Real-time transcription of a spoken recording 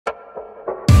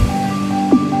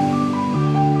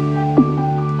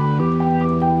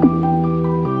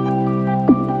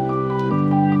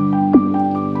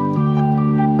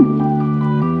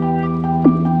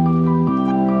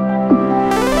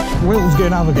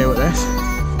have a go at this.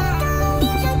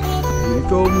 Here it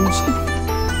comes.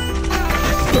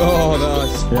 Oh,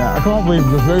 nice. Yeah, I can't believe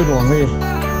there's road along here.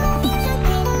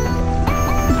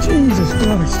 Jesus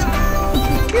Christ. Are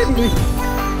you kidding me?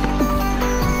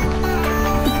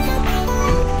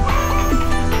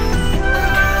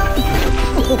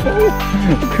 Oh,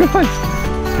 Christ.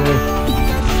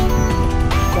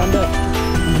 Stand up.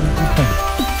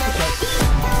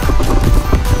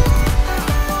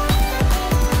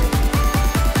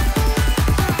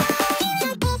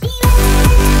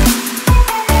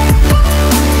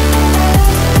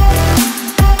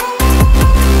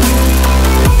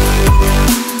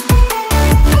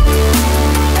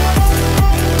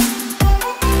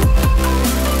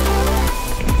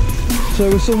 So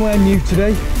we're somewhere new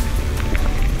today,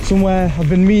 somewhere I've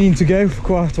been meaning to go for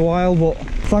quite a while, but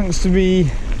thanks to me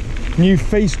new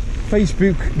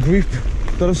Facebook group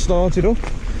that I've started up,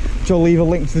 which I'll leave a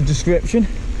link to the description,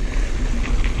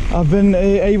 I've been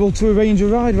able to arrange a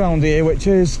ride around here, which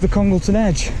is the Congleton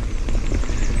Edge.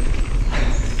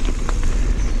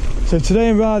 So today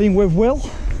I'm riding with Will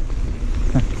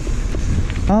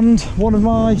and one of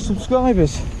my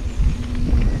subscribers,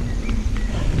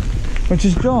 which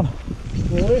is John.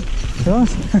 Really? Right.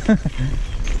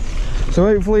 So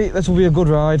hopefully this will be a good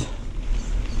ride.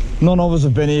 None of us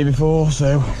have been here before,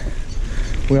 so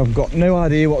we have got no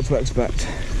idea what to expect.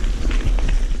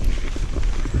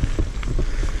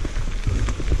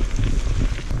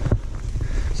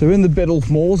 So we're in the Biddulph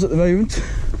Moors at the moment.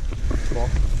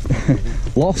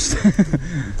 Lost.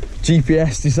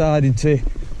 GPS decided to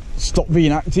stop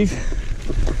being active.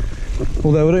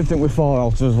 Although I don't think we're far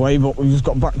out of his way, but we've just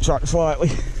got backtracked slightly.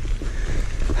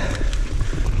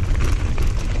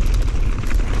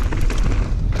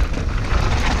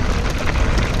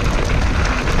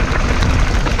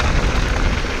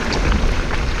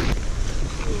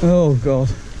 Oh God.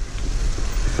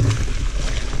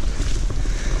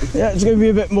 Yeah, it's going to be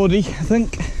a bit muddy, I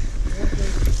think.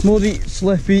 Muddy,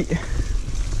 slippy.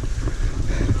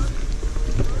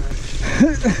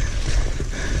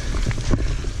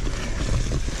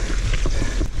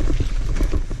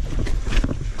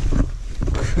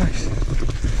 Christ.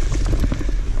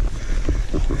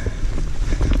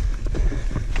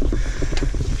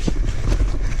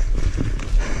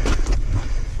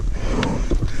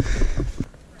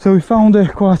 So we found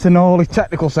quite a gnarly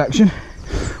technical section,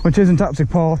 which isn't actually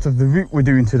part of the route we're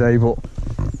doing today, but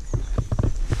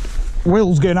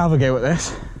Will's going to have a go at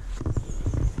this.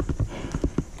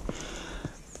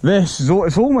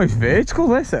 It's almost vertical,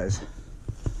 this is.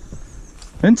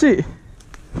 Isn't it?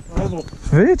 It's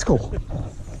vertical.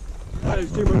 No,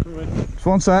 it's too much for me. Just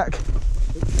one sec.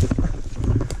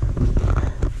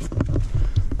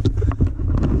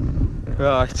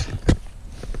 Right.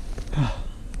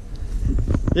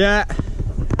 Yeah.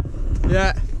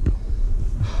 Yeah.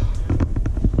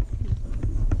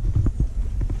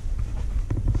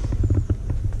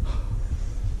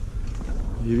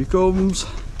 Here he comes.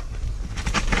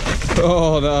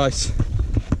 Oh, nice.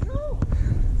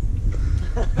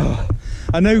 Oh,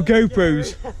 I know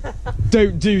GoPros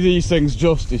don't do these things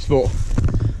justice, but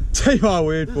take my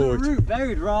word for it. There's a root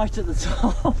buried right at the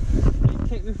top. You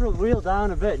kicked me from the wheel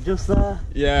down a bit just there.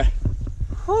 Yeah.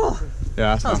 Oh,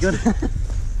 yeah, that's good.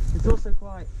 It's also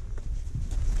quite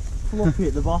fluffy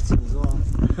at the bottom as well.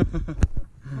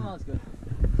 Oh, that's good.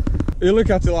 You look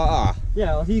at it like that.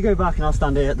 Yeah, well, you go back and I'll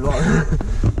stand here at the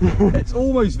bottom. It's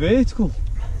almost vertical.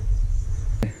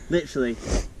 Literally,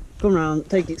 come round,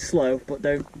 take it slow, but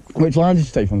don't. Which line did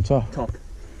you take from the top? Top.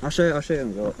 I'll show you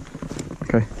and go up.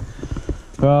 Okay.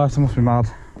 Right, I must be mad.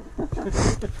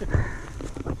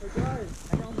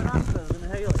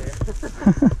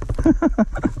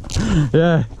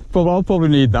 Yeah, but I'll probably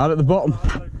need that at the bottom.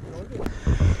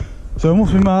 So I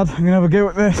must be mad. I'm gonna have a go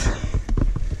at this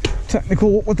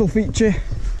technical little feature.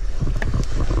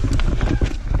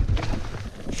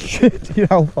 Shit, you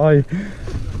know,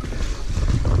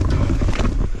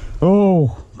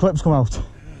 oh, clips come out.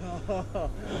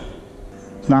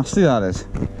 It's nasty, that is.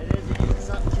 It's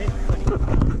that kick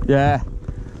funny. Yeah.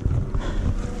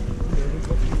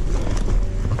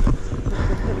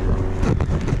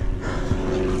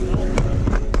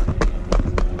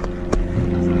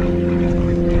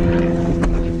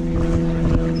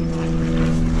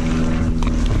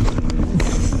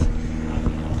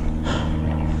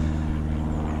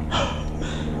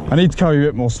 I need to carry a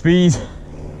bit more speed.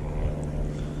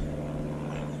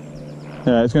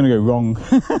 Yeah, it's going to go wrong.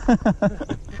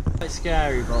 It's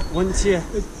scary, but once you...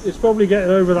 It's probably getting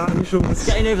over that initial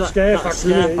scare factor.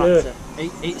 Yeah.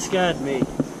 It scared me.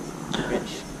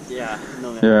 Which, yeah,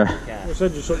 no, yeah. I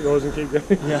said just shut yours and keep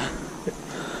going. Yeah.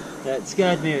 Yeah, it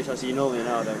scared me, which obviously you normally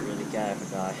know I don't really care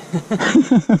if I die.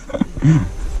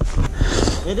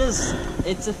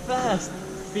 It's a fair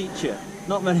feature.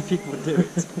 Not many people do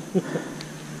it.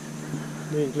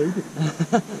 Me included.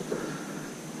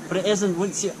 But it isn't,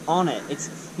 once you're on it, it's,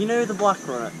 you know the black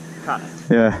run at Cannock?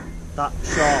 Yeah. That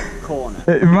sharp corner.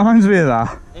 It reminds me of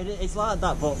that. It's like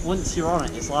that, but once you're on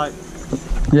it, it's like...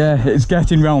 Yeah, it's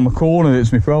getting round the corner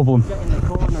that's my problem. Getting the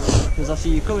corner wrong, because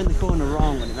obviously you go in the corner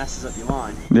wrong and it messes up your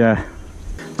mind. Yeah.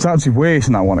 It's actually worse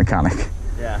than that one at Cannock.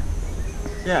 Yeah.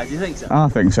 Yeah, do you think so? I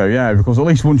think so, yeah, because at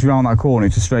least once you're around that corner,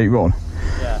 it's a straight run.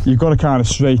 Yeah. You've got to kind of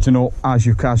straighten up as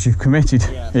you've committed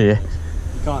here.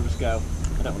 You can't just go,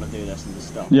 I don't want to do this and just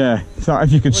stop. Yeah, so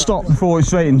if you could stop before it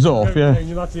straightens up, yeah.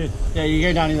 Yeah, you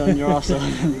go down on your arse on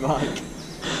your bike.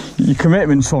 Your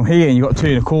commitment's from here and you've got to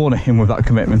turn a corner in with that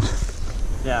commitment.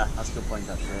 Yeah, that's a good point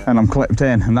actually. Yeah. And I'm clipped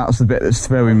in, and that's the bit that's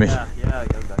throwing me. Yeah, oh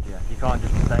god, yeah. You can't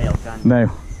just bail, can you?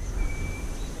 No.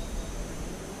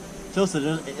 It's also,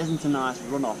 it isn't a nice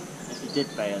run-off. If you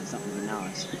did bail, it's not really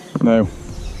nice. No.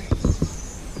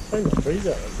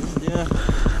 Yeah.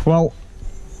 Well,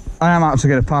 I am actually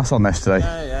going to pass on this today.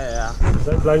 Yeah.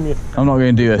 Don't blame you. I'm not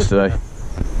going to do this today.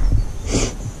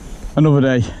 Another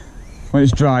day, when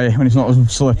it's drier, when it's not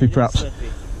as slippy perhaps. It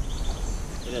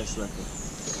is slippy.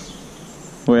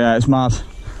 Well yeah, it's mad.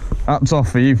 Hats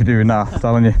off for you for doing that, I'm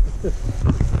telling you.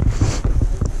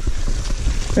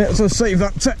 Yeah, so save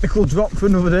that technical drop for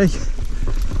another day.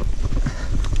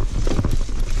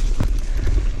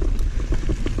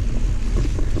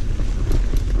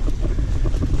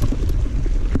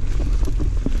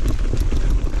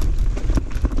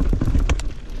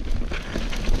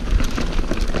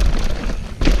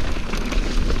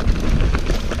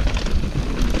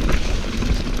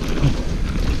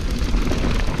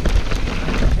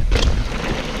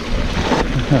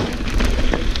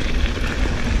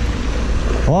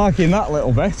 Liking that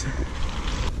little bit.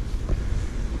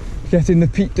 Getting the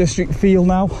Peak District feel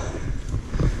now.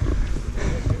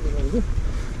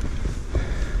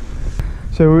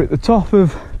 So we're at the top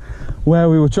of where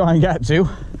we were trying to get to.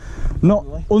 Not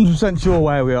 100% sure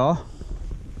where we are.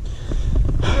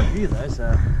 Good view though,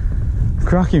 so.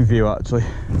 Cracking view actually.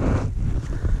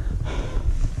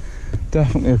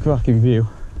 Definitely a cracking view.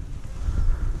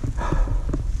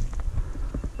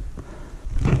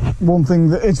 One thing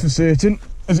that is for certain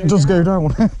is it does go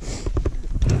down.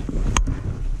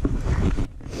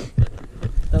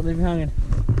 Don't leave me hanging.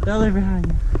 Don't leave me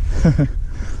hanging.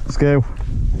 Let's go.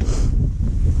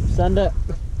 Stand up.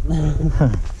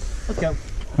 Let's go.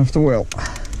 After Will.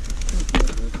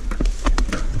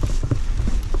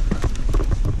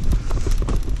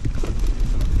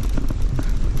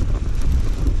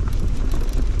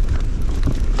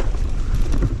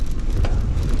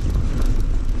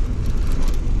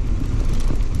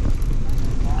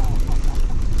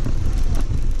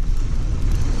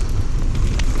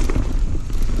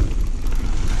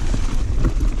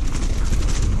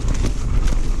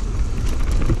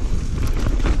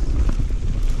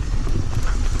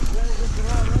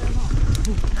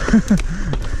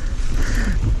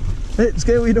 It's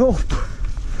going up.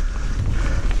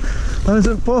 That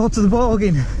isn't part of the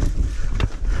bargain.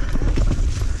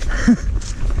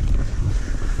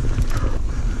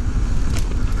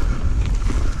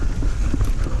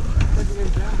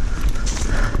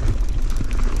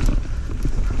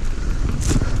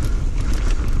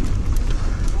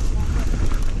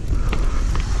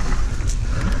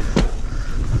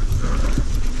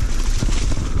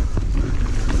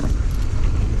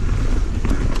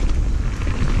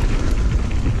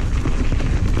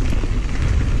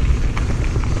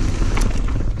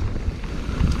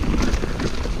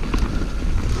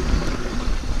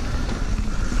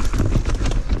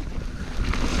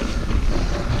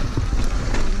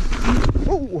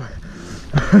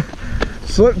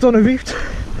 Slipped on a bit.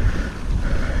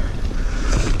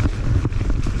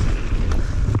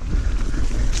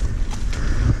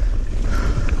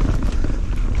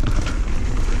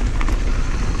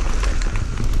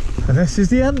 And this is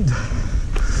the end.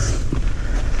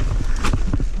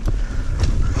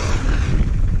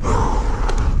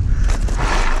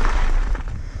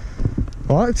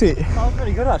 I liked it. That was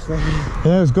pretty good actually.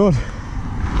 Yeah, it was good.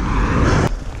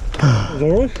 It was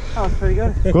alright. That was pretty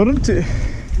good. Good, isn't it?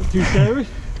 Too scary?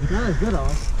 No, it's good,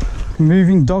 Alice.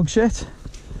 Moving dog shit.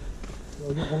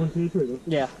 I'll get volunteer to it.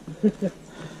 Yeah. I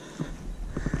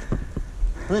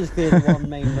think it's clear the one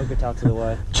main nugget out of the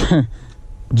way.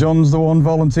 John's the one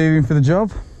volunteering for the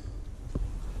job.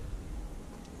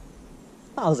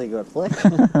 That was a good flick.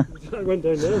 I went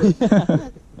down there. Yeah.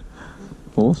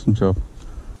 Awesome job.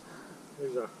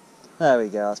 Who's that? There we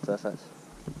go, that's perfect.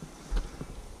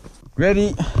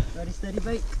 Ready? Yeah. Ready, steady,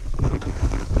 bait.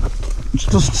 It's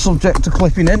just subject to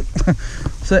clipping in.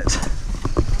 That's it.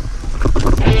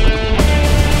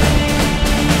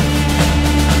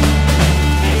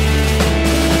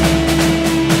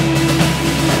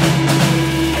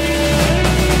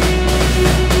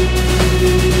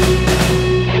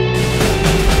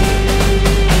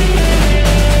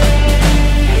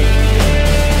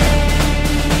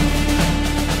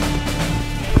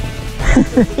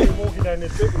 Walking down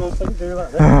this big little thing, do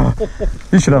that then.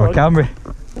 You should have a camera.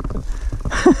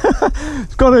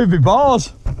 It's gone over my bars.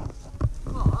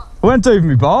 What? I went over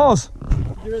my bars.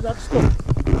 You hit that stump?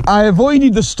 I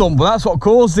avoided the stump, but that's what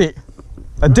caused it.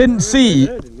 I didn't see.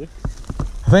 There, didn't you?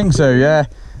 I think so, yeah.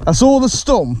 I saw the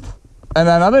stump, and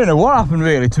then I don't know what happened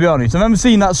really, to be honest. I remember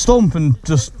seeing that stump and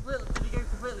just Did you go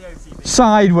completely OTB?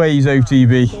 sideways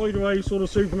OTB. Sideways sort of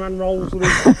Superman rolls. Sort of.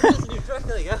 That's a new trick,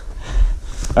 there you go.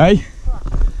 Hey?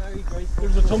 Very graceful. It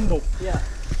was a tumble. Yeah.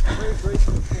 Very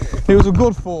graceful fall. It was a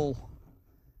good fall.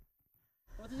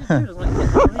 What did you do? Just like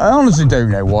hit the I honestly don't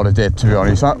know what I did, to be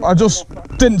honest. I just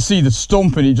didn't see the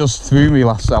stump and it just threw me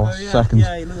last second.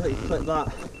 Yeah, you look like you clipped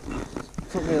that.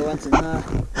 Took me, I went in there.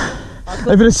 If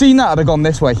I'd have seen that, I'd have gone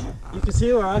this way. You can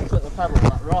see where I clipped the pedal,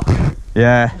 that rock.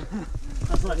 Yeah.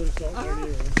 That's like,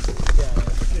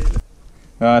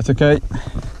 Right, okay.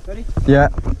 ready? Yeah.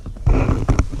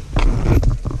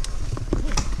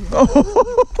 My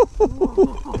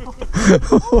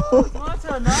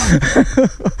turn now.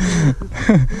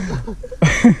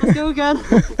 Let's go again.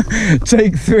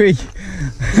 Take 3.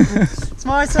 It's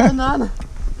my turn, man.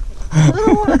 I don't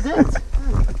know what I did.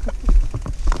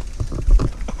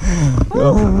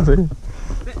 Oh, dear.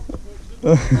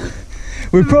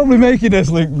 We're probably making this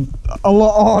look a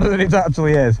lot harder than it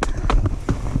actually is.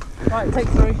 Right, take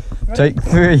 3. Ready? Take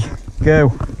 3.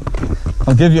 Go.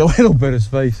 I'll give you a little bit of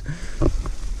space.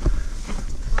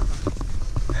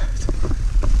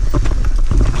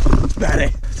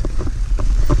 Ready.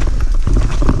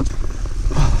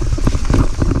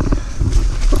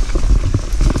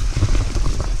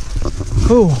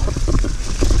 Oh.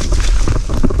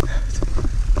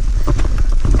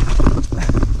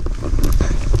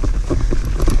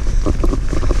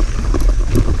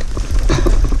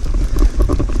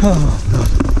 Oh God.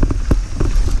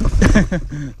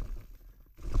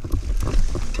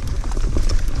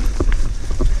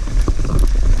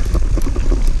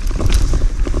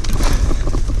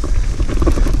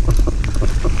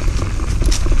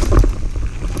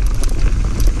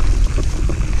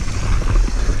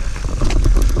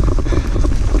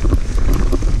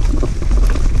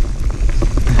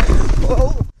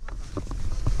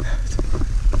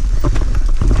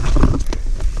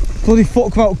 Bloody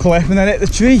foot come out cliff and then hit the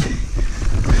tree.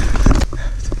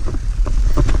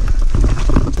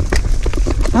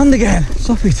 And again,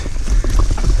 stop it.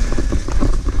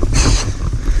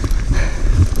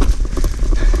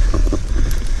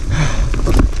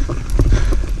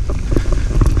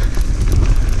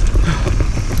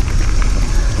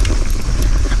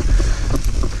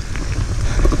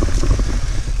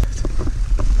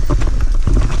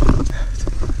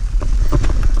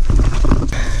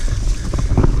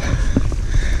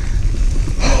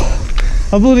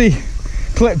 I bloody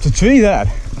clipped a tree there.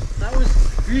 That was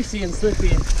greasy and slippy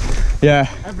and Yeah.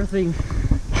 everything.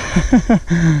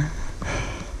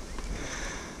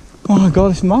 Oh my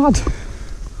God, it's mad.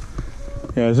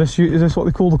 Yeah, is this what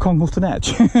they call the Congleton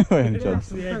edge? That's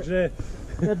the edge there.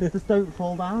 Just don't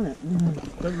fall down it.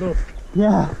 Don't look.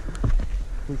 Yeah.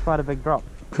 It's quite a big drop.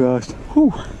 Christ.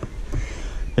 Whew.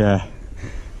 Yeah.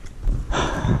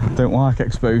 Don't like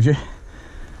exposure.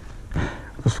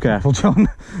 Just be careful, John,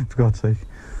 for God's sake.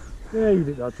 Yeah, you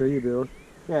did that tree, you do.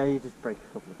 Yeah, you just break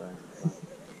a couple of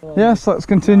times. Yes, let's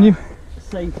continue.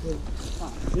 Safely.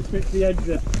 This bit's the edge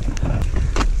there.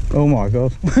 Oh my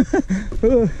God.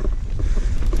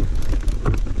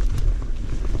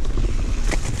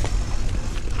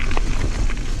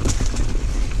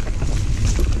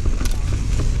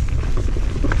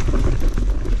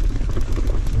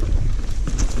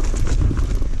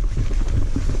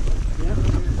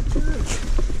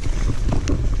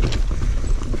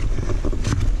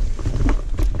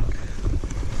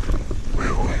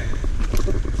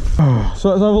 So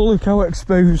let's have a look how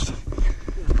exposed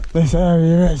this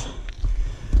area is.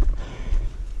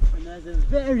 And there's a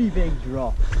very big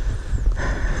drop.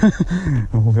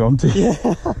 I'll be on to you.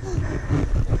 Yeah.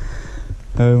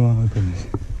 Oh my goodness.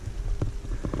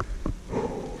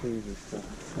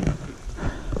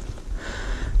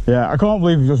 Yeah, I can't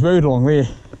believe we just rode along there.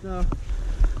 No.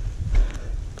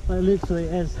 It literally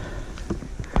is.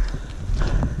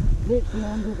 Literally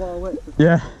handlebar width.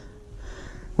 Yeah.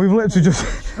 We've literally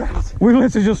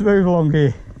just rode along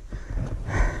here.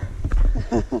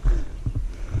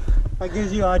 That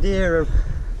gives you an idea of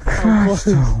how Christ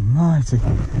close. almighty.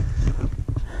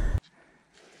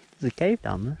 There's a cave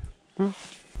down there.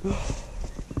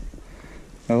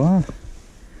 Oh wow.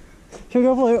 Shall we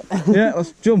go blue? Yeah,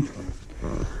 let's jump.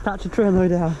 Catch a tree on the way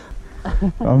down.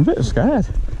 I'm a bit scared.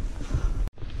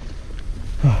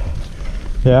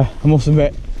 Yeah, I must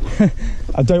admit,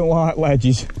 I don't like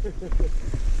ledges.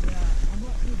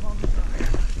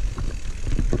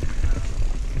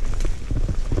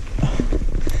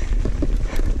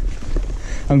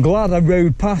 I'm glad I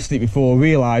rode past it before I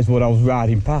realised what I was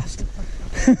riding past.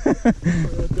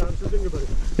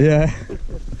 Yeah.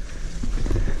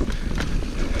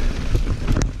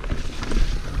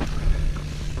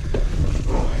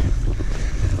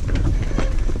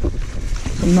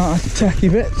 Some nice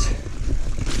techie bits.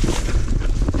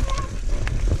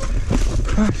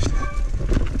 Christ.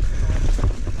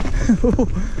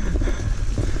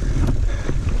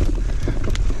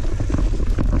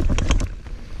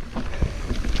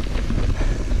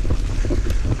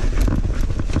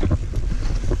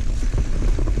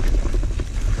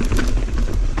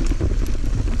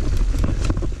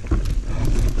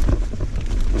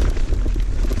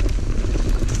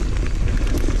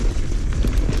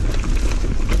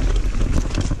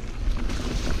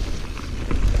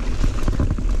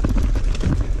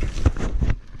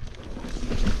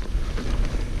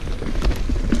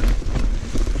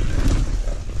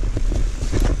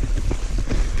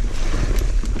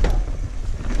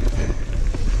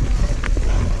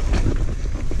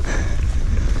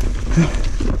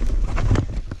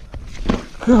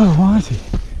 God almighty.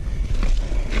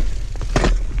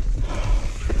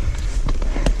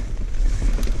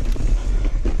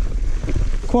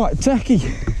 Quite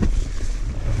techie.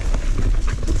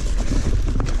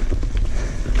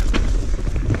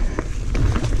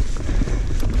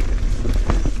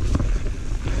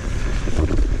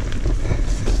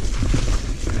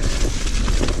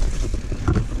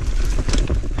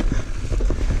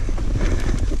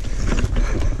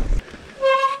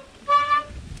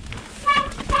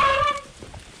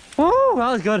 Oh,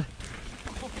 that was good.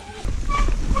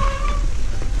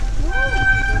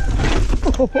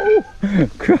 Oh,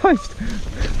 Christ.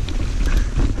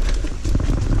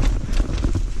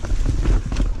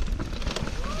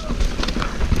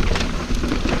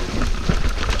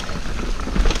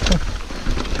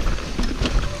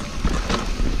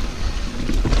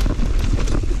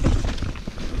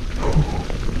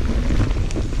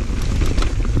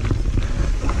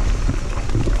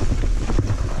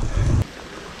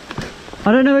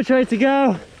 I don't know which way to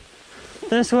go.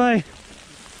 This way.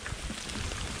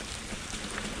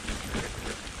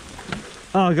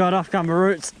 Oh god, off camera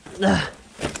roots.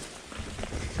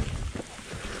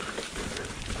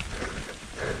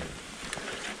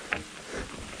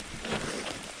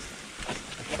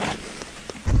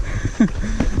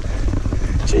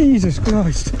 Jesus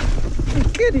Christ. Are you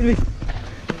kidding me?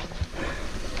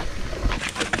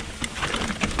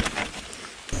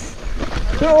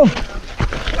 Oh,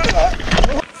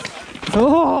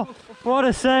 Oh, what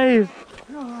a save.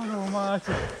 God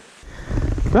almighty.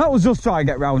 That was just trying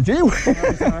to get round you.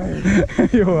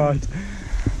 You're right.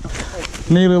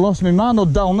 Nearly lost my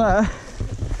manhood down there.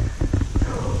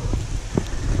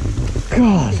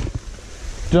 God.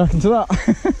 Do you reckon to that?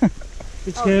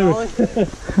 It's scary.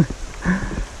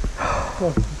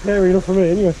 Well, scary enough for me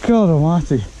anyway. God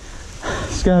almighty.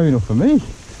 Scary enough for me.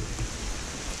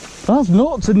 That's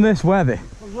nuts in this weather.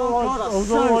 I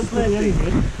was all right to the end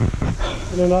bit.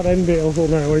 And then that end bit I thought,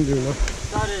 no, I won't do that.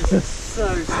 That is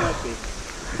so slippy.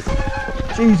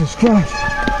 Jesus Christ.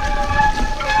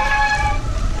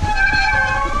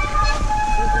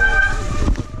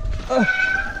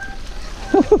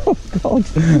 Oh God.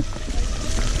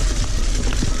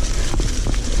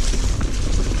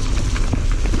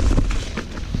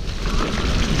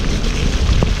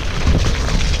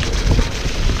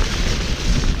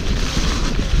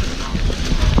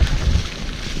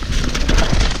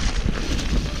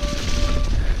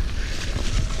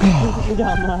 Go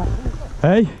down there.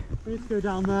 Hey? We need to go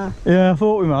down there. Yeah, I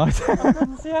thought we might. I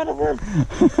didn't see anything.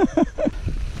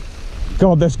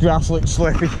 God, this grass looks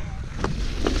slippy.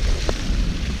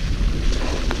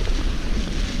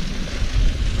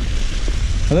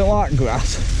 I don't like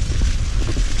grass.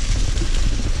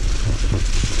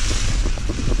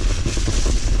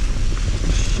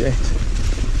 Shit.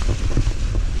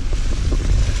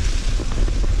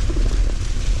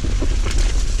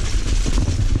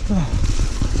 Oh.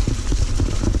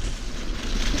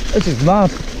 This is mad.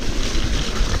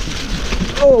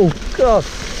 Oh God.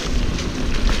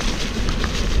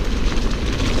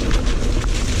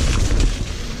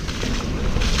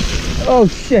 Oh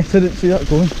shit, I didn't see that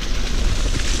coming.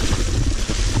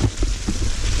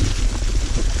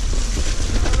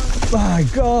 My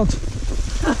God.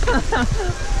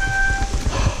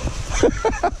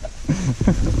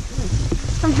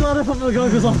 I'm glad I put my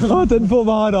goggles on. Oh, I didn't put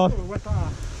mine on.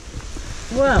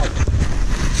 Well, that's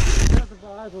the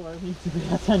Bible where it needs to be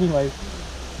at anyway.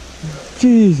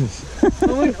 Jesus.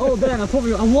 I went all there and I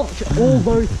probably watched all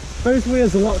both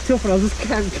wheels are locked up and I just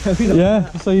kept going. Yeah,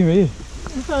 same here.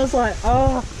 I was like,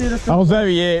 oh, dude, I was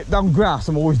very on grass.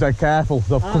 I'm always dead careful.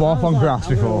 I've come off on grass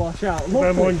I'm gonna before. watch out.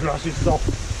 When one grass is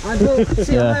soft. I don't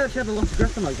see. Yeah. I actually had a lot of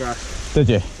grass on my grass. Did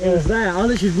you? It was there. I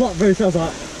literally blocked both. I was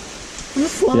like, I'm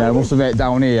just sliding. Yeah, I must admit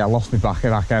down here I lost my back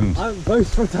end. I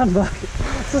both front and back.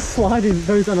 Just sliding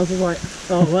both, and I was just like,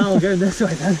 oh well, going this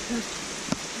way then.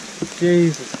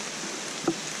 Jesus.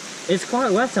 It's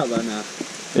quite wet out there now.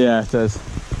 Yeah, it is.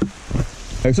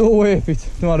 It's all worth it,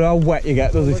 no matter how wet you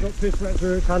get, does I it? got pissed wet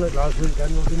for Canada last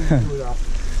weekend, I didn't do that.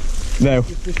 No.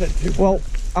 Just said too Well,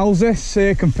 how's this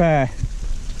compare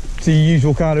to your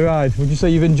usual kind of ride? Would you say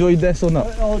you've enjoyed this or not?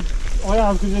 I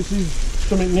have, because this is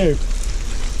something new.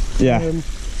 Yeah.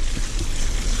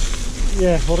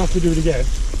 Yeah, I'll have to do it again.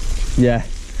 Yeah.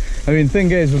 I mean, the thing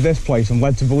is, with this place, I'm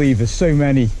led to believe there's so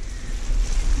many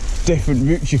different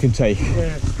routes you can take.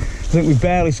 Yeah. I think we've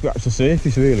barely scratched the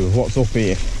surface, really, with what's up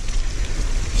here.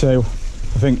 So,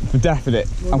 I think for definite,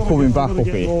 I'm coming back up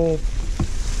here. More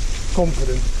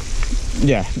confident.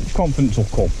 Yeah, confidence will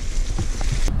come.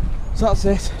 So that's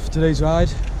it for today's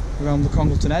ride around the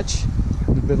Congleton edge,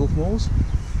 the Biddulph Moors.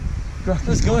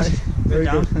 That's good. Very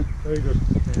good. Very good.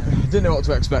 I didn't know what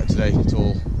to expect today at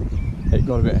all. It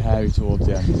got a bit hairy towards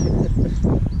the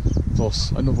end.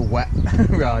 Plus another wet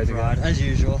ride again. Right, as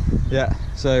usual. Yeah,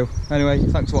 so anyway,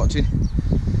 thanks for watching.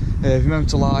 Remember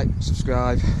to like,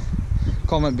 subscribe,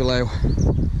 comment below,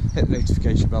 hit the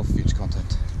notification bell for future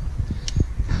content.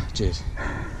 Cheers.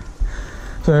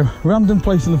 So, random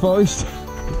place in the forest,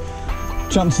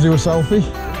 chance to do a selfie,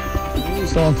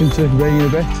 starting to rain a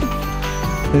bit.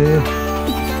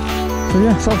 So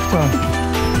yeah, selfie time.